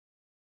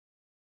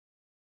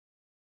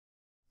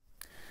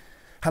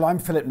Hello, I'm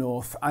Philip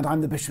North and I'm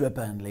the Bishop of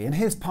Burnley, and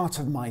here's part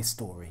of my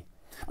story.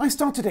 I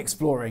started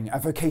exploring a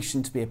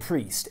vocation to be a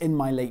priest in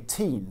my late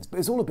teens, but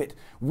it was all a bit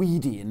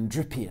weedy and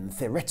drippy and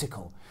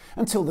theoretical,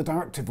 until the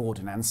director of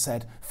ordinance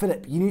said,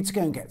 "Philip, you need to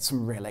go and get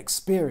some real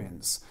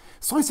experience."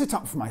 So I set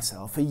up for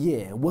myself a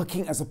year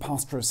working as a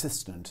pastoral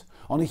assistant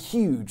on a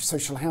huge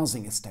social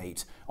housing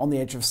estate on the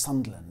edge of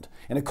Sunderland,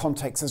 in a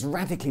context as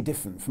radically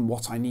different from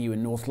what I knew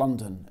in North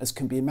London as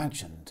can be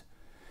imagined.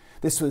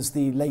 This was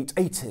the late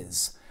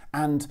 80s,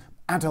 and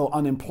adult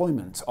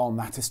unemployment on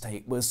that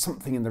estate was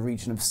something in the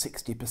region of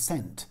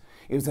 60%.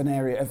 It was an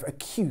area of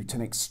acute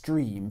and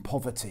extreme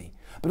poverty,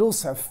 but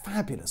also a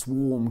fabulous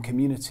warm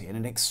community and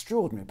an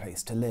extraordinary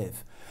place to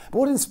live. But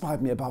what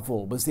inspired me above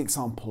all was the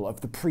example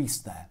of the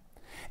priest there.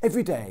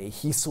 Every day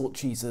he sought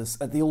Jesus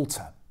at the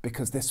altar,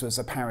 because this was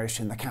a parish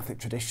in the Catholic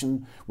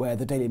tradition where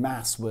the daily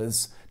mass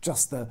was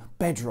just the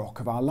bedrock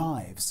of our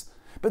lives.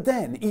 But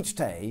then each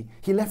day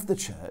he left the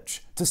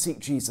church to seek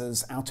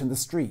Jesus out in the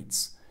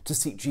streets, to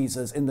seek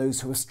Jesus in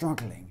those who were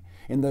struggling,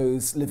 in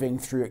those living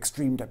through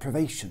extreme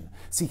deprivation,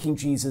 seeking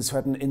Jesus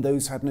in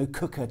those who had no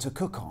cooker to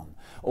cook on,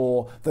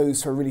 or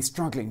those who are really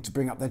struggling to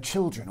bring up their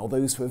children, or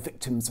those who are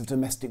victims of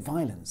domestic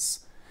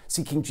violence,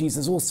 seeking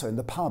Jesus also in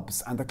the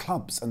pubs and the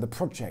clubs and the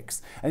projects,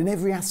 and in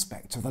every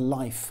aspect of the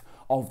life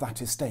of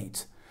that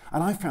estate.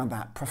 And I found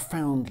that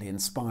profoundly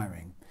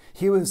inspiring.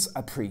 Here was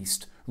a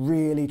priest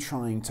really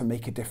trying to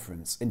make a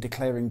difference in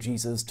declaring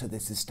Jesus to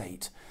this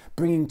estate,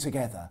 bringing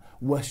together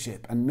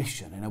worship and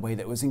mission in a way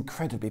that was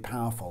incredibly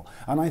powerful.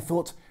 And I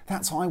thought,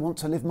 that's how I want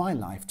to live my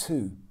life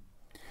too.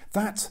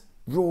 That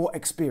raw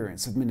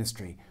experience of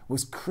ministry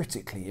was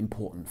critically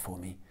important for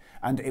me.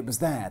 And it was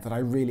there that I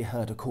really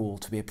heard a call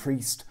to be a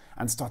priest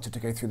and started to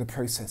go through the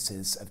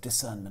processes of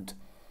discernment.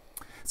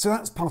 So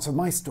that's part of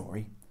my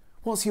story.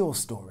 What's your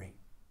story?